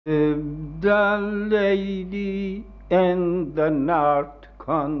The lady in the north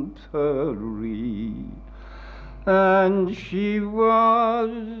country, and she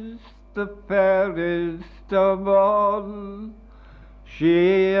was the fairest of all.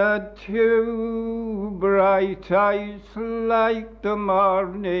 She had two bright eyes like the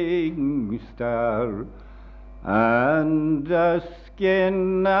morning star, and a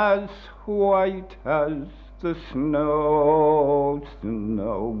skin as white as the snow,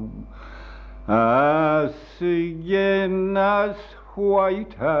 a skin as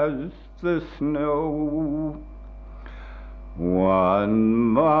white as the snow. One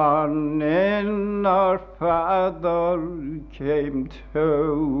morning our father came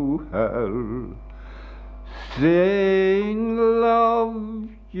to her, saying, "Love,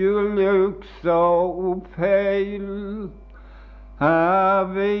 you look so pale.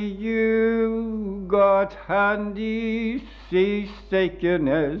 Have you got handy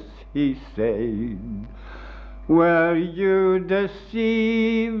seasickness?" he said. "Were you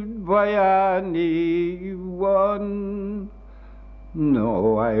deceived by anyone?"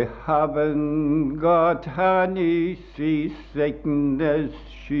 "No, I haven't got any seasickness,"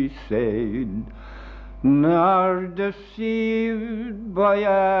 she said, "nor deceived by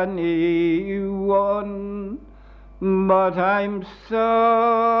anyone. But I'm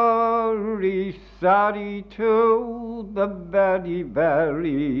sorry, sorry to the very,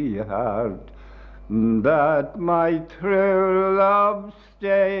 very heart, that my true love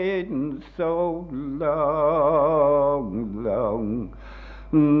stayed so long, long,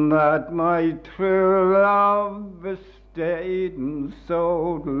 that my true love stayed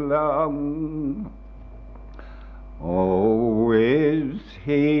so long. Oh, is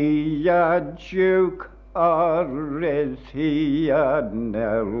he a duke, or is he a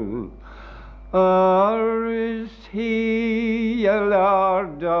knell, or is he a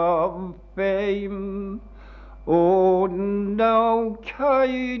lord of fame? Oh, no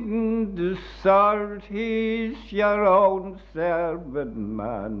kind sort, he's your own servant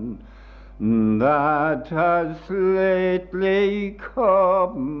man, that has lately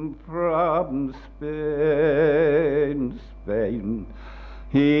come from Spain, Spain.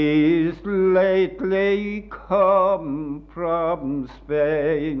 He's lately come from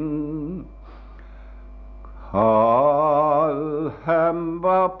Spain. Call him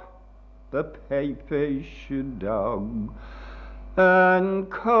up, the Papish dog, and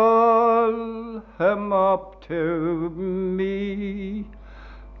call him up to me,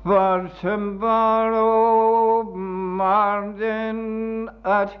 for tomorrow morning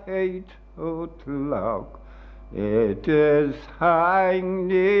at 8 o'clock. It is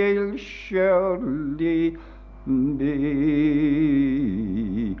hanging surely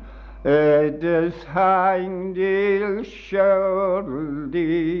be. It is hanging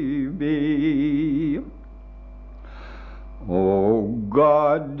surely be. Oh,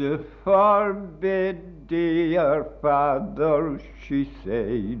 God forbid, dear father, she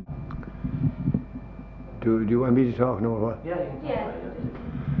said. Do you want me to talk now? Yeah.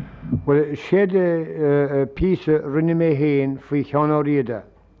 Well, shed a piece of rinne me hen fwy chion o riada,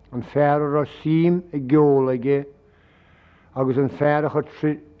 an fer o sim y giol age, agus an fer o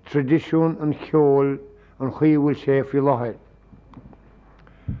tradisiwn an chiol an chwiwyl se fwy lohed.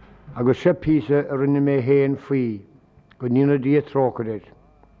 Agus se piece of rinne me hen fwy, go nina di a trocadet.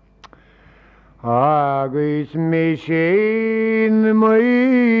 Agus me sin my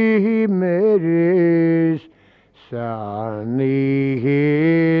meris, Sani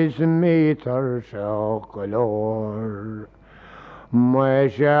his meter chocolor, my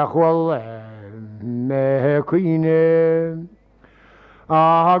chachwale me queen,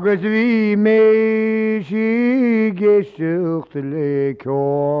 agus vi me she gesucht le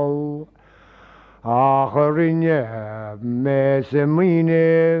call, acharinja me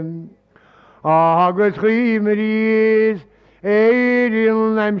semine, agus chimeris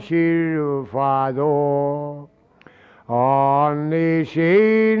eidil namshir fado. On the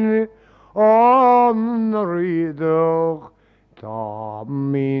sheen, on the riedog, ta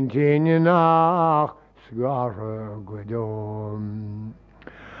mintin nach sgarre godom.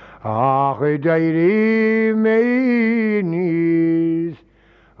 Ach, dairi meinis,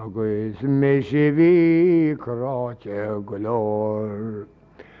 agus meshevi krate glor.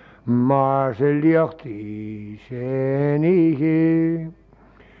 Marshaliachti shenihi,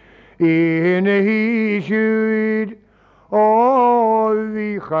 in he should. All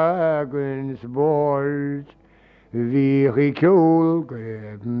the chagens board, the kjol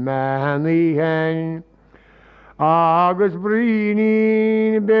greb manly hen, agus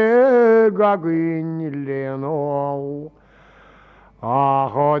brinin begagin leanol,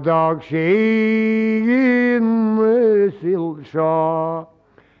 Ach o dag sé sil seo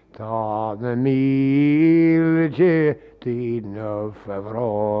tá na mílte tí nó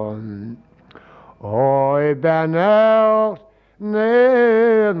fehráin. Oi benacht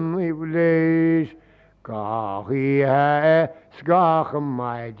na léis gachíthe scacha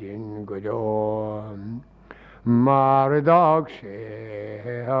maidin go dáin. Mar a dag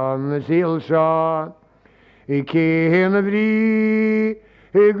sé an na síl seo I céan a bhrí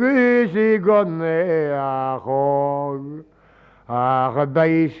I gus I gona a chog ach a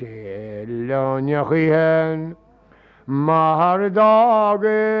béis sé leneach hen mar a dag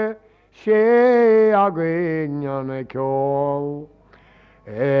sé a gainean a ceol.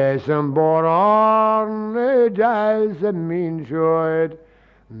 Es an boran deis a mín seoid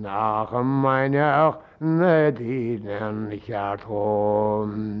nach a maineach na dínan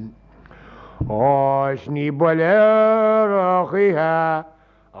cheartón. Oes ni bolerach I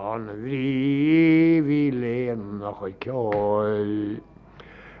an bhrí bhí léanach a ceol.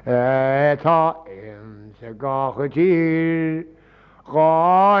 Tá sa gachatír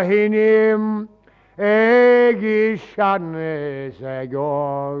gáhinim ag seanne sa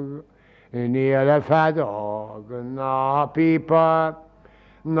gog. Níl a fedag na pípa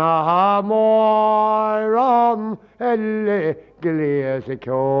na mór an le gléas a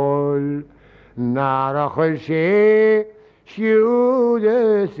ceol. Nar a chuir sé siúd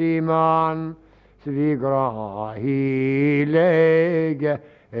síman sa bhí grahí leige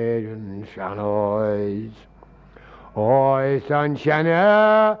an seanóis. Oes an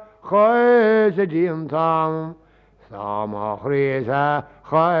seanne chuis a díontam samach rés a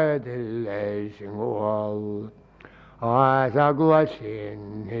chuid leis an gháil. Oes a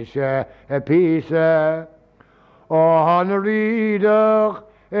glasin hise a písa ó han rídach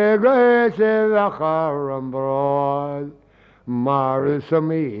Gres a char an brad, mar sa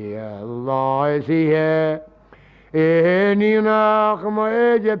mí láis ihe. Níach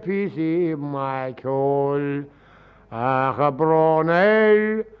maide písí mai ceol, ach a brán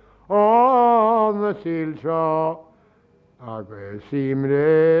ó na síl seo, agus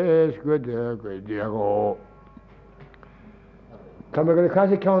síimres go deagó. Tá me go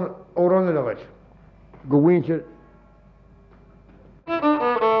Cassidy ceann ó ranna legat, go bhainte